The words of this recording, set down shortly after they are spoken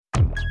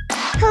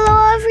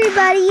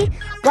everybody!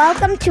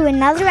 Welcome to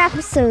another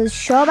episode of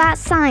Show About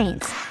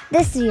Science.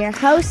 This is your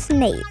host,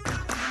 Nate.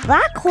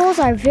 Black holes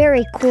are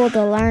very cool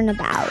to learn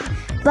about,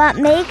 but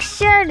make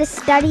sure to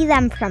study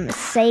them from a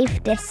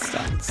safe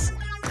distance.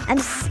 I'm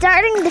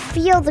starting to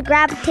feel the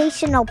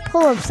gravitational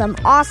pull of some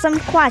awesome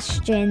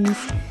questions,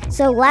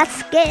 so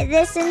let's get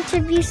this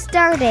interview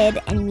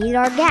started and meet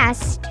our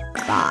guest,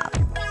 Bob.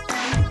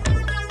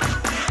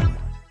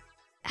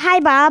 Hi,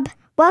 Bob.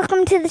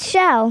 Welcome to the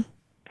show.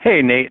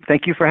 Hey, Nate.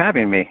 Thank you for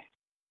having me.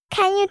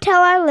 Can you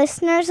tell our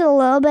listeners a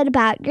little bit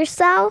about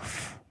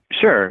yourself?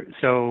 Sure.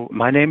 So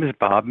my name is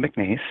Bob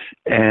McNees,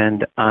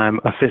 and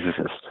I'm a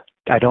physicist.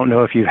 I don't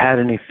know if you've had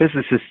any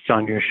physicists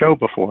on your show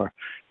before,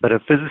 but a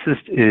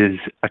physicist is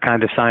a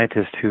kind of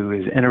scientist who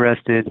is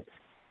interested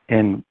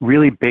in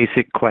really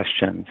basic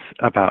questions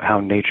about how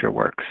nature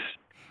works.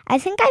 I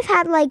think I've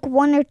had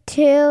one or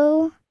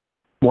two.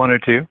 One or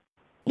two?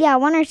 Yeah,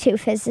 one or two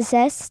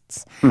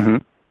physicists. Mm-hmm.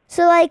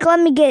 So, let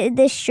me get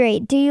this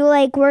straight. Do you,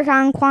 work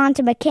on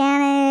quantum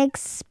mechanics,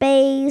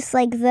 space,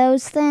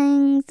 those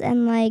things,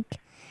 and,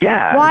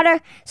 Yeah. water?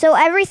 So,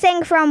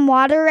 everything from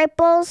water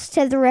ripples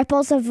to the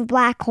ripples of a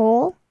black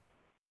hole?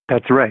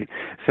 That's right.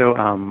 So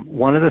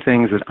one of the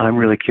things that I'm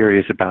really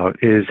curious about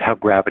is how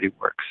gravity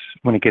works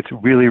when it gets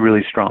really,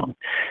 really strong,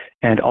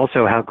 and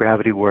also how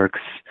gravity works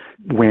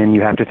when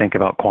you have to think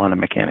about quantum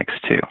mechanics,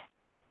 too.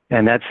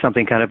 And that's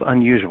something kind of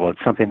unusual.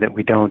 It's something that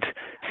we don't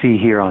see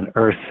here on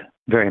Earth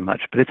very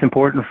much, but it's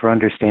important for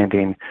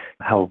understanding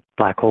how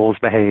black holes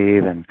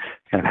behave and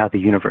kind of how the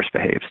universe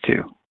behaves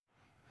too.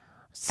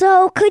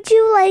 So could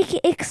you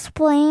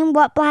explain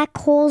what black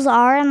holes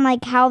are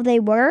and how they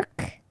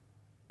work?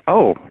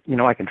 Oh,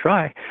 I can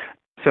try.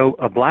 So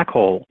a black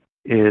hole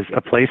is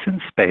a place in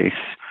space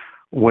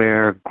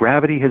where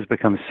gravity has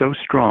become so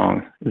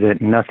strong that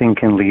nothing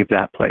can leave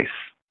that place.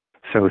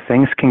 So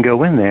things can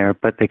go in there,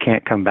 but they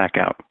can't come back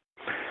out.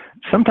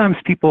 Sometimes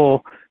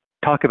people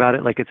talk about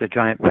it like it's a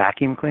giant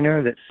vacuum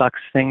cleaner that sucks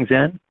things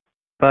in,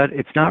 but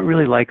it's not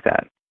really like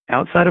that.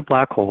 Outside a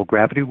black hole,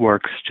 gravity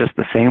works just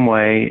the same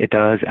way it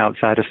does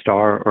outside a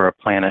star or a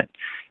planet.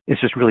 It's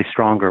just really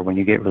stronger when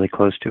you get really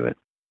close to it.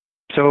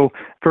 So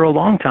for a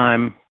long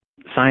time,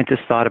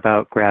 scientists thought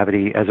about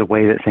gravity as a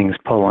way that things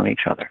pull on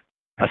each other.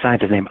 A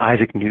scientist named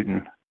Isaac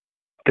Newton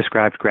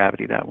described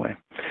gravity that way.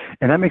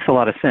 And that makes a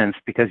lot of sense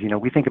because,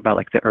 we think about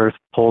the Earth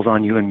pulls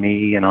on you and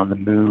me and on the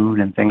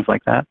moon and things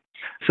like that.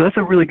 So that's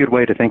a really good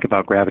way to think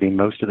about gravity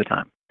most of the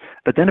time.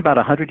 But then about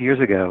 100 years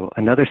ago,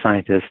 another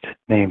scientist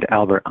named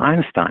Albert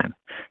Einstein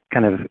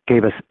kind of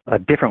gave us a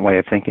different way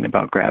of thinking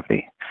about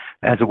gravity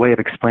as a way of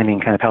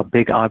explaining kind of how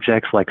big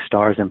objects like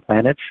stars and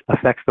planets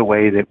affect the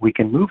way that we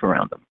can move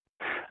around them.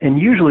 And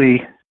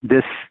usually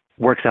this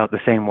works out the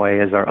same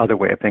way as our other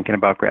way of thinking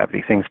about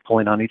gravity, things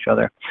pulling on each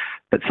other.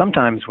 But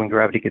sometimes when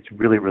gravity gets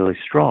really, really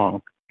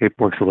strong, it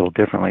works a little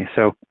differently.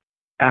 So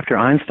after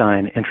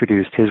Einstein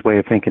introduced his way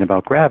of thinking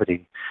about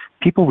gravity,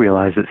 people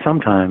realized that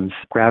sometimes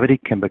gravity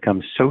can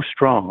become so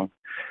strong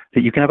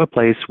that you can have a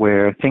place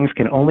where things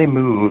can only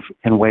move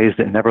in ways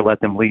that never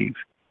let them leave.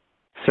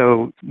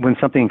 So when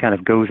something kind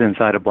of goes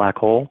inside a black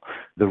hole,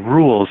 the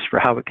rules for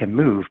how it can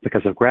move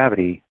because of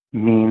gravity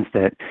means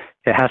that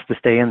it has to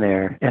stay in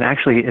there, and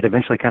actually it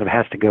eventually kind of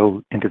has to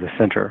go into the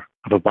center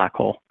of a black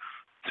hole.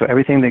 So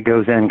everything that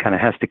goes in kind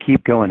of has to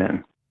keep going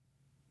in.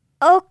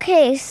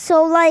 Okay,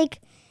 so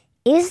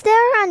is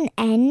there an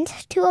end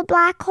to a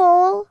black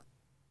hole?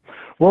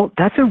 Well,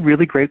 that's a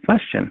really great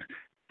question.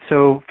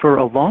 So for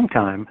a long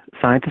time,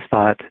 scientists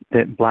thought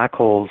that black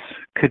holes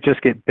could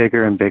just get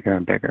bigger and bigger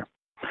and bigger.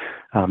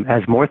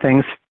 As more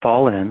things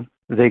fall in,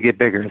 they get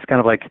bigger. It's kind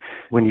of like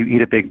when you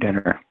eat a big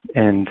dinner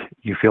and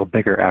you feel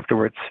bigger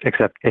afterwards,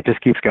 except it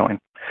just keeps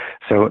going.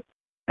 So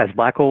as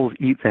black holes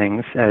eat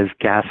things, as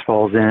gas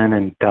falls in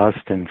and dust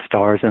and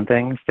stars and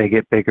things, they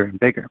get bigger and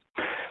bigger.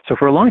 So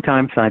for a long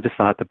time, scientists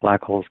thought that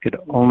black holes could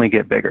only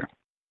get bigger.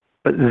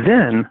 But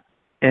then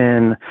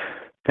in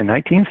the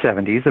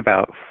 1970s,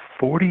 about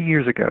 40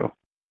 years ago,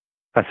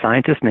 a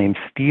scientist named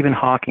Stephen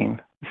Hawking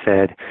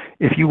said,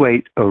 if you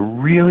wait a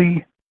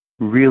really,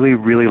 really,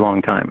 really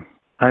long time,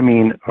 I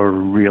mean a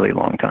really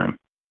long time,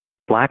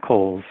 black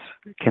holes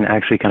can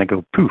actually kind of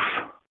go poof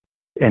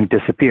and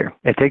disappear.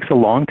 It takes a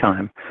long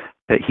time.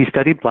 But he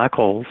studied black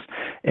holes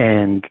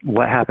and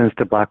what happens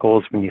to black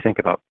holes when you think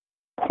about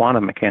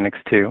quantum mechanics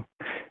too,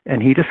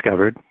 and he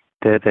discovered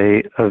that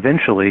they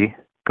eventually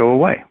go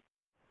away.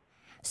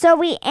 So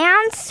we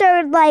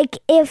answered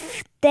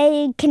if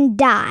they can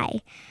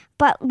die,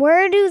 but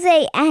where do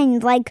they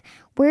end?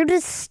 Where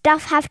does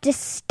stuff have to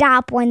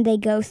stop when they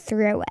go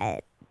through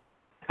it?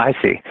 I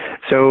see.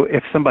 So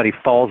if somebody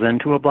falls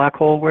into a black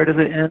hole, where does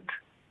it end?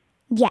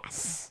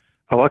 Yes.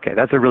 Oh, okay.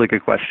 That's a really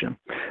good question.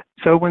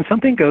 So when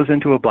something goes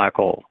into a black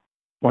hole,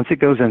 once it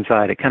goes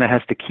inside, it kind of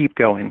has to keep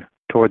going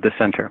toward the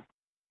center.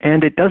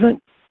 And it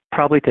doesn't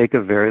probably take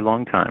a very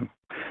long time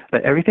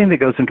But everything that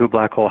goes into a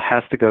black hole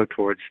has to go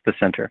towards the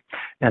center.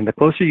 And the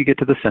closer you get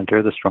to the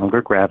center, the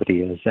stronger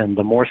gravity is, and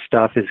the more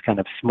stuff is kind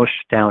of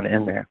smushed down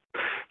in there.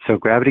 So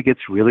gravity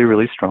gets really,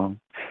 really strong.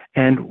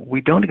 And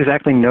we don't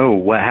exactly know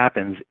what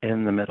happens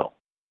in the middle.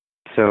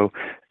 So,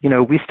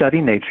 we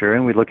study nature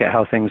and we look at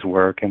how things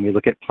work and we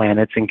look at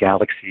planets and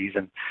galaxies.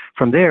 And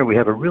from there, we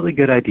have a really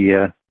good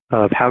idea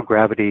of how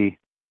gravity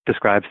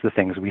describes the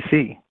things we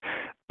see.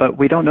 But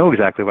we don't know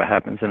exactly what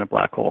happens in a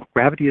black hole.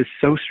 Gravity is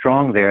so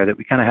strong there that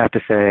we kind of have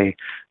to say,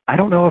 I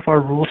don't know if our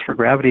rules for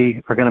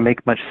gravity are going to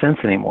make much sense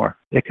anymore.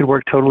 It could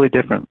work totally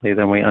differently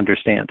than we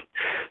understand.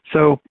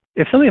 So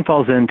if something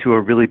falls into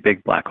a really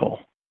big black hole,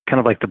 kind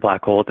of like the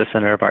black hole at the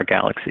center of our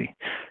galaxy,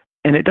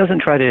 and it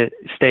doesn't try to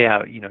stay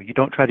out, you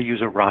don't try to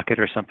use a rocket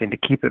or something to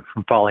keep it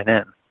from falling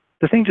in.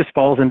 The thing just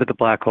falls into the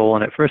black hole,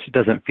 and at first it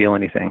doesn't feel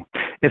anything.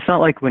 It's not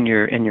like when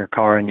you're in your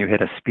car and you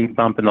hit a speed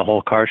bump and the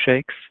whole car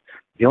shakes.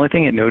 The only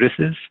thing it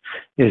notices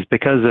is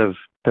because of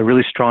the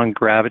really strong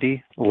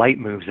gravity, light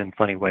moves in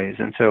funny ways.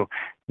 And so,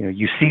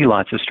 you see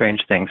lots of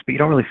strange things, but you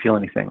don't really feel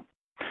anything.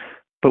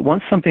 But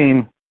once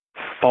something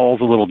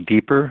falls a little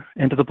deeper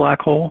into the black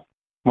hole,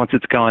 once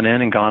it's gone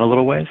in and gone a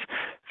little ways,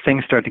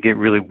 things start to get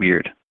really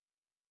weird.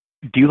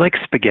 Do you like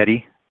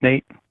spaghetti,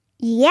 Nate?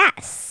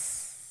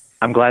 Yes.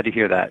 I'm glad to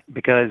hear that,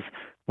 because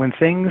when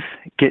things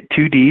get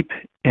too deep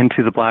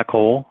into the black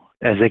hole,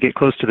 as they get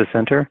close to the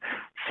center,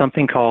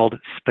 something called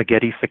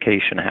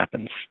spaghettification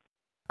happens.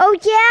 Oh,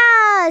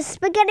 yeah,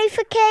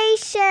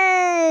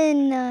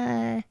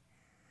 spaghettification.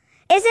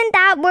 Isn't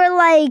that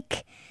where,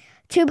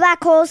 two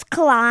black holes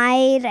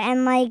collide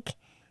and,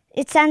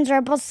 it sends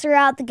ripples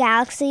throughout the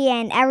galaxy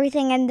and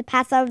everything in the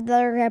path of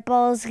the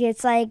ripples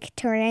gets,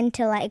 turned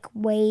into,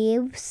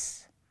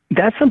 waves?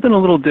 That's something a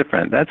little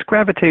different. That's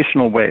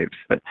gravitational waves.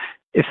 But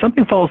if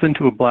something falls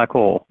into a black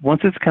hole,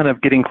 once it's kind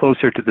of getting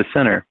closer to the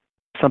center,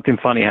 something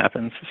funny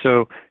happens.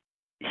 So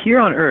here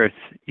on Earth,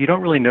 you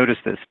don't really notice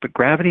this, but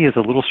gravity is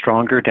a little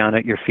stronger down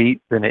at your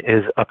feet than it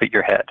is up at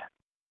your head.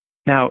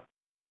 Now,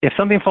 if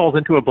something falls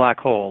into a black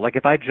hole, like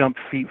if I jump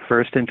feet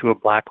first into a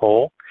black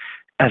hole,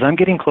 as I'm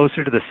getting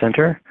closer to the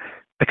center,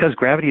 because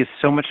gravity is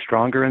so much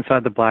stronger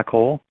inside the black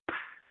hole,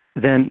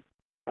 then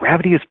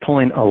gravity is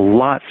pulling a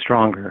lot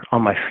stronger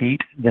on my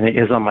feet than it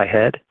is on my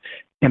head.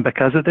 And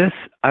because of this,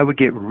 I would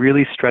get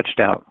really stretched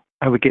out.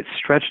 I would get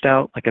stretched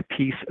out like a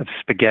piece of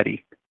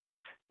spaghetti,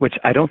 which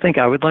I don't think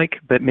I would like,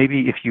 but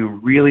maybe if you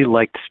really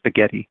liked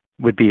spaghetti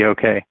would be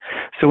okay.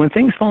 So when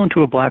things fall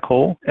into a black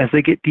hole, as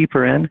they get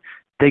deeper in,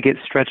 they get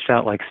stretched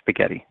out like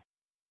spaghetti.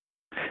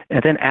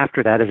 And then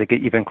after that, as they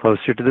get even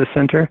closer to the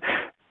center,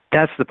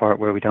 that's the part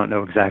where we don't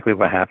know exactly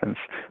what happens.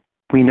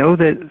 We know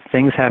that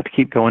things have to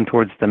keep going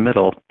towards the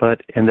middle,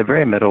 but in the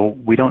very middle,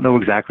 we don't know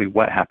exactly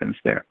what happens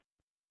there.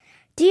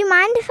 Do you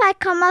mind if I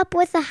come up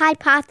with a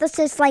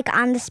hypothesis,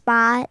 on the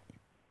spot?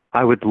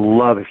 I would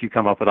love if you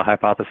come up with a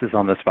hypothesis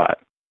on the spot.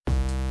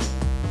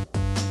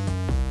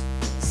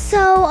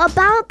 So,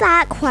 about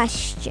that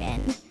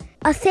question,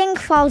 a thing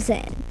falls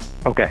in.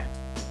 Okay.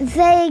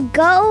 They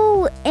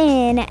go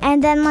in,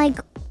 and then,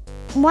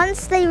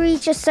 once they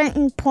reach a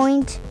certain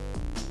point,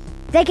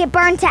 they get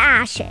burned to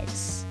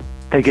ashes.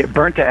 They get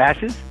burnt to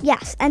ashes?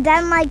 Yes, and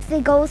then,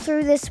 they go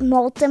through this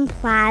molten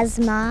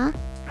plasma.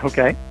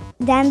 Okay.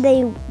 Then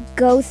they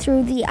go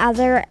through the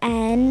other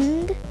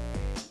end,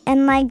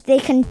 and, they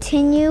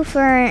continue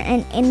for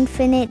an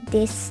infinite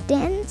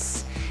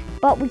distance.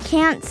 But we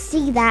can't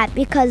see that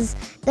because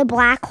the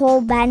black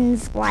hole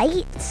bends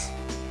light.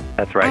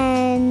 That's right.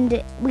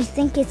 And we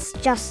think it's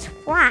just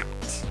flat.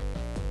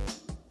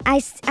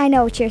 I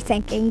know what you're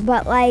thinking,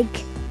 but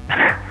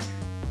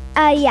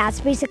yeah,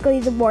 it's basically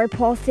the warp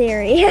hole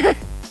theory.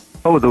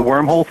 Oh, the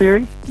wormhole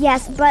theory?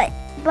 Yes, but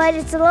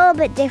it's a little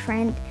bit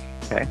different.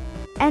 Okay.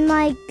 And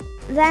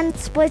then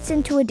splits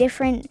into a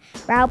different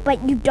route,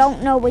 but you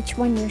don't know which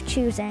one you're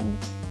choosing.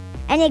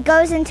 And it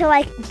goes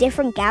into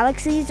different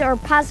galaxies or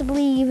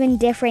possibly even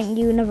different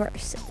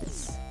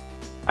universes.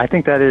 I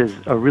think that is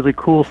a really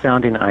cool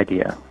sounding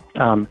idea.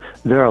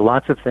 There are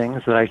lots of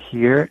things that I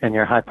hear in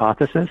your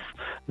hypothesis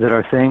that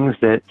are things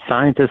that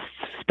scientists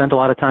spend a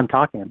lot of time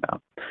talking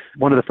about.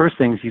 One of the first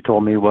things you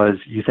told me was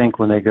you think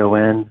when they go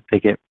in, they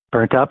get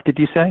burnt up, did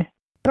you say?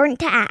 Burnt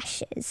to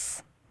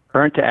ashes.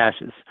 Burnt to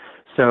ashes.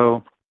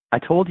 So I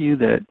told you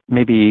that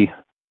maybe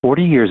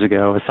 40 years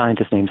ago, a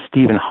scientist named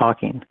Stephen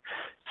Hawking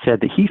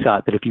said that he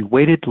thought that if you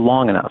waited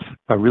long enough,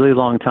 a really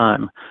long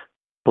time,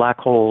 black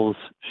holes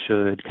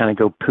should kind of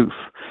go poof.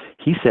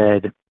 He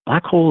said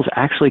black holes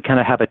actually kind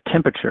of have a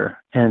temperature,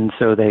 and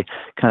so they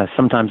kind of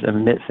sometimes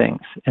emit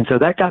things. And so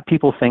that got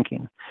people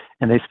thinking,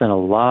 and they spent a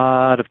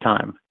lot of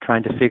time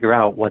trying to figure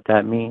out what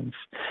that means.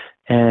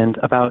 And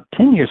about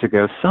 10 years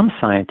ago, some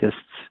scientists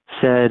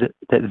said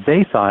that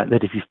they thought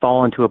that if you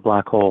fall into a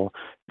black hole,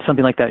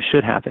 something like that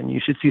should happen. You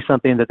should see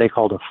something that they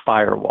called a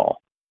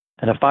firewall.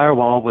 And a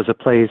firewall was a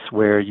place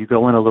where you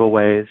go in a little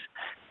ways,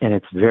 and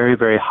it's very,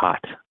 very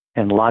hot,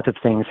 and lots of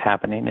things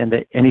happening, and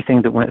that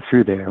anything that went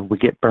through there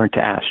would get burnt to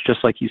ash,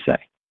 just like you say.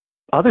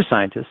 Other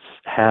scientists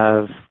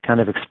have kind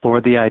of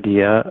explored the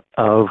idea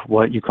of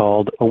what you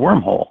called a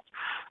wormhole.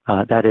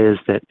 That is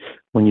that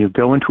when you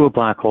go into a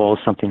black hole,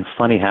 something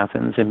funny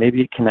happens, and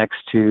maybe it connects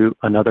to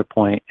another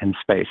point in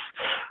space.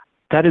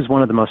 That is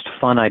one of the most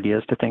fun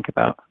ideas to think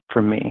about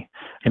for me.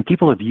 And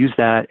people have used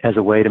that as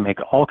a way to make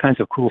all kinds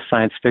of cool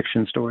science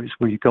fiction stories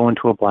where you go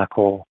into a black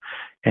hole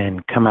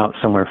and come out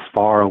somewhere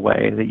far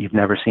away that you've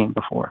never seen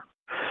before.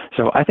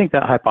 So I think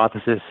that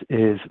hypothesis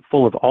is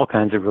full of all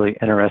kinds of really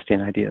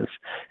interesting ideas.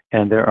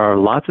 And there are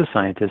lots of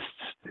scientists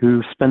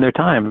who spend their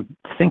time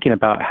thinking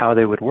about how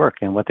they would work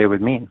and what they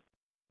would mean.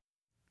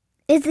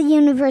 Is the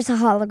universe a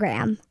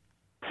hologram?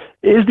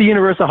 Is the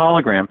universe a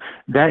hologram?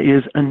 That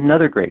is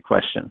another great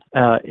question.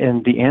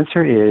 And the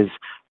answer is,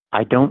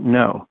 I don't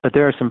know. But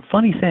there are some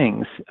funny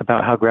things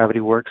about how gravity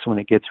works when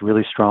it gets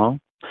really strong,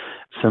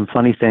 some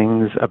funny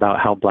things about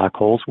how black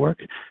holes work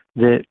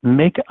that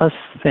make us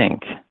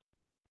think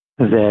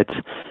that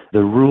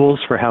the rules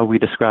for how we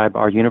describe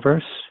our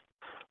universe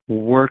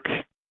work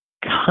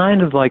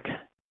kind of like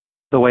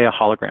the way a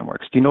hologram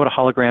works. Do you know what a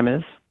hologram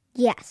is?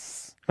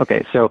 Yes.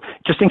 Okay, so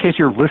just in case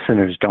your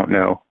listeners don't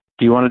know,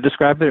 do you want to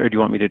describe it or do you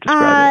want me to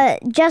describe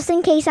it? Just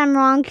in case I'm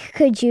wrong,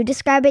 could you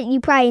describe it? You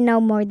probably know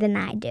more than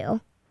I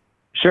do.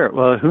 Sure.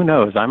 Well, who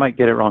knows? I might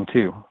get it wrong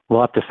too.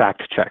 We'll have to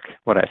fact check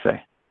what I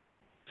say.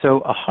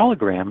 So a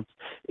hologram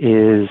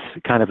is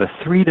kind of a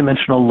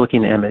three-dimensional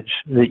looking image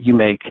that you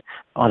make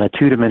on a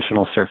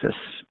two-dimensional surface.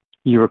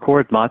 You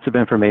record lots of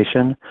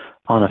information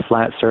on a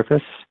flat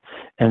surface,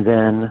 and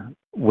then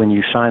when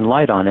you shine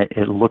light on it,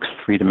 it looks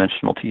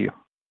three-dimensional to you.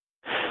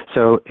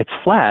 So it's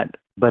flat,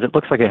 but it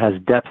looks like it has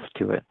depth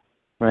to it,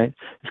 right?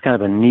 It's kind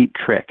of a neat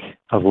trick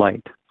of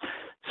light.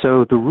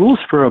 So the rules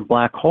for a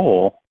black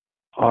hole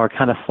are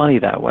kind of funny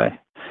that way.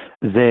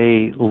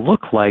 They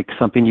look like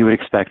something you would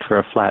expect for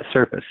a flat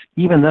surface,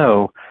 even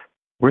though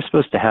we're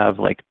supposed to have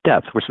like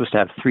depth. We're supposed to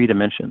have three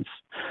dimensions.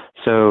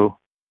 So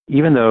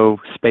even though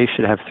space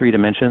should have three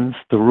dimensions,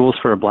 the rules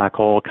for a black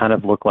hole kind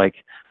of look like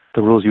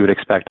the rules you would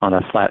expect on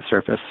a flat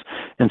surface.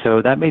 And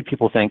so that made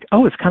people think,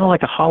 oh, it's kind of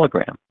like a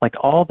hologram. Like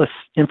all this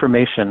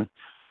information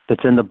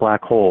that's in the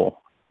black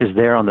hole is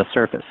there on the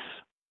surface.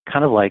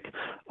 Kind of like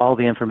all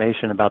the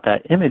information about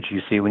that image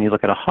you see when you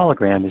look at a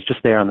hologram is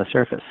just there on the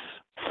surface.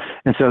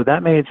 And so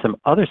that made some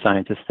other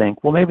scientists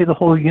think, well, maybe the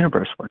whole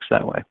universe works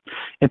that way.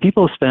 And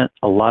people have spent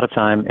a lot of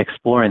time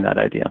exploring that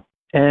idea.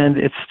 And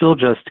it's still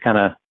just kind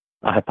of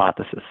a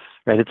hypothesis,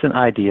 right? It's an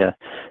idea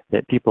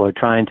that people are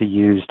trying to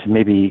use to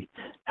maybe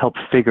help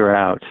figure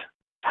out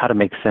how to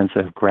make sense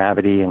of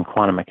gravity and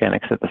quantum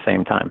mechanics at the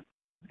same time.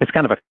 It's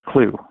kind of a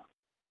clue.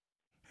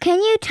 Can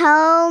you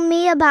tell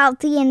me about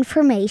the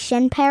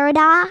information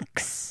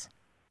paradox?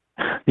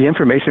 The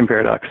information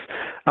paradox.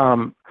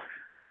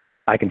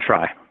 I can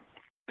try.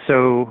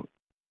 So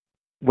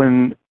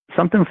when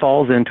something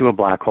falls into a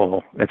black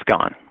hole, it's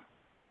gone.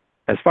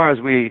 As far as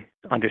we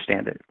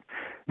understand it.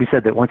 We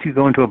said that once you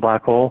go into a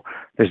black hole,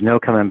 there's no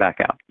coming back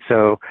out.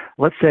 So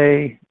let's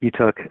say you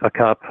took a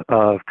cup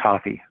of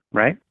coffee,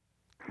 right?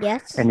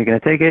 Yes. And you're going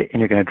to take it and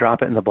you're going to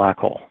drop it in the black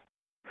hole.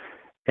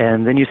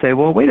 And then you say,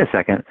 well, wait a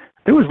second.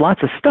 There was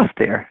lots of stuff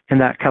there in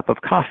that cup of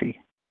coffee.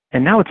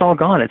 And now it's all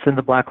gone. It's in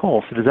the black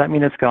hole. So does that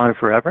mean it's gone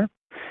forever?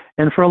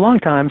 And for a long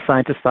time,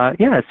 scientists thought,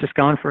 yeah, it's just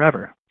gone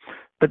forever.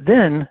 But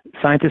then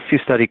scientists who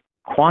study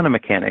quantum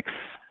mechanics,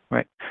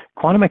 right?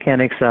 Quantum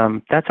mechanics,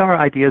 that's our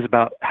ideas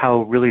about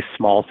how really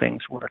small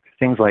things work.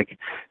 Things like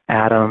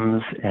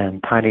atoms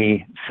and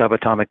tiny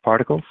subatomic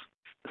particles.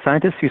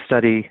 Scientists who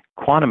study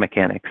quantum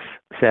mechanics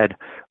said,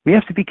 we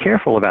have to be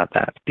careful about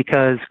that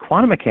because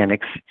quantum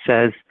mechanics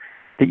says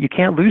that you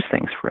can't lose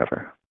things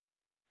forever.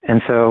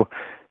 And so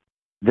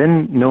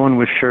then no one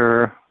was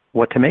sure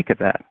what to make of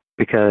that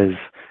because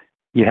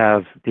you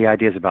have the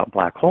ideas about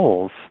black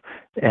holes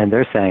and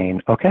they're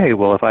saying, okay,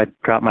 well, if I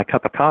drop my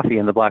cup of coffee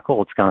in the black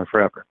hole, it's gone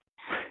forever.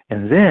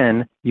 And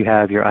then you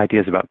have your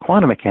ideas about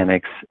quantum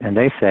mechanics and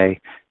they say,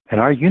 in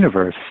our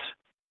universe,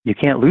 you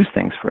can't lose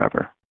things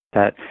forever.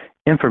 That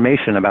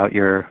information about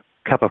your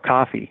cup of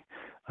coffee,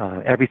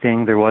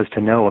 everything there was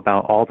to know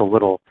about all the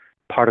little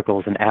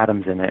particles and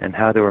atoms in it and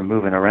how they were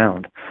moving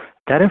around,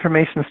 that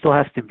information still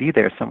has to be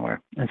there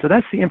somewhere. And so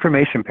that's the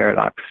information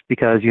paradox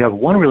because you have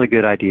one really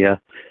good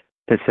idea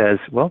that says,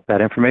 well,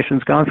 that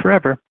information's gone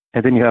forever.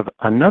 And then you have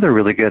another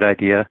really good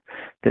idea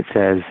that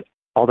says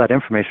all that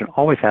information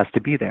always has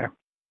to be there.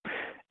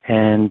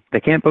 And they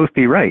can't both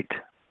be right.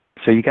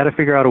 So you got to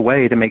figure out a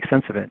way to make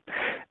sense of it.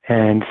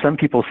 And some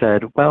people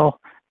said, well,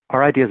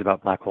 our ideas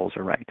about black holes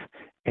are right.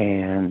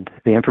 And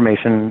the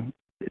information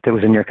that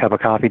was in your cup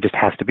of coffee just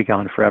has to be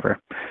gone forever.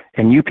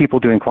 And you people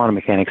doing quantum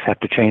mechanics have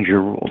to change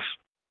your rules.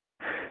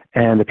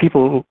 And the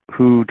people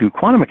who do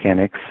quantum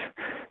mechanics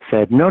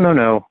said,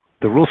 no,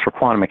 the rules for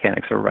quantum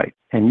mechanics are right.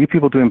 And you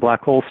people doing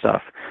black hole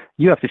stuff,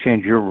 you have to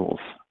change your rules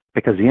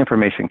because the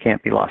information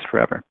can't be lost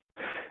forever.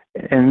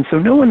 And so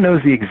no one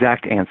knows the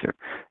exact answer.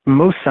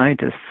 Most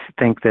scientists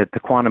think that the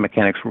quantum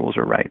mechanics rules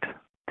are right,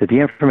 that the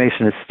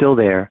information is still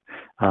there,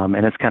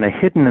 and it's kind of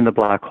hidden in the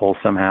black hole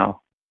somehow.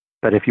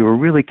 But if you were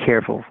really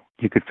careful,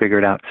 you could figure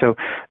it out. So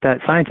that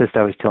scientist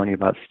I was telling you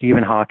about,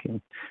 Stephen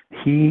Hawking,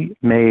 he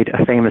made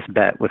a famous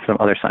bet with some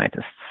other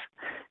scientists.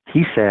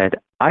 He said,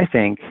 I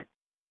think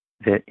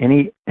that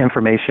any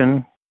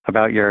information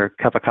about your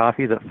cup of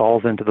coffee that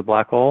falls into the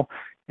black hole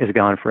is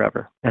gone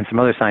forever. And some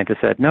other scientists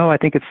said, no, I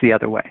think it's the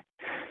other way.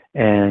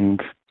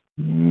 And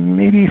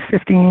maybe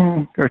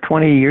 15 or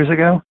 20 years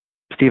ago,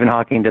 Stephen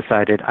Hawking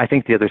decided, I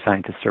think the other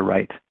scientists are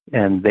right,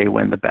 and they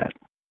win the bet.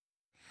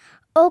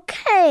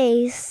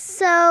 Okay,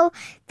 so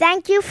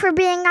thank you for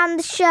being on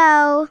the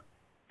show.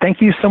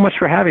 Thank you so much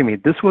for having me.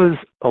 This was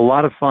a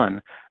lot of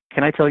fun.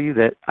 Can I tell you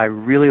that I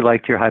really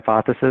liked your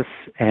hypothesis,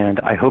 and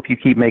I hope you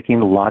keep making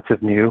lots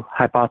of new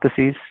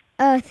hypotheses.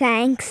 Oh,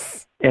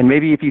 thanks. And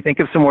maybe if you think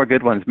of some more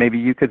good ones, maybe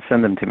you could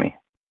send them to me.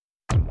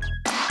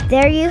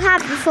 There you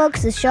have it,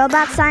 folks. The show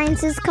about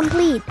science is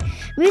complete.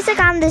 Music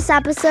on this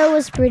episode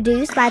was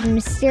produced by the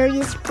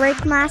mysterious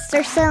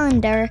Breakmaster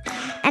Cylinder,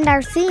 and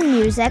our theme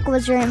music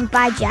was written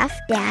by Jeff,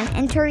 Dan,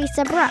 and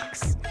Teresa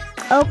Brooks.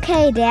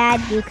 Okay,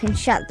 Dad, you can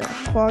shut the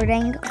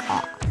recording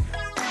off.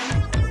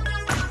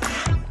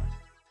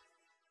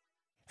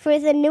 For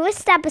the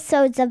newest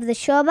episodes of the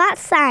show about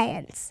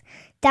science,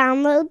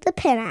 download the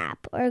Pin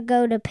app or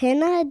go to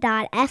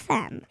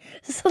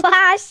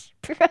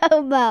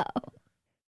pinna.fm/promo.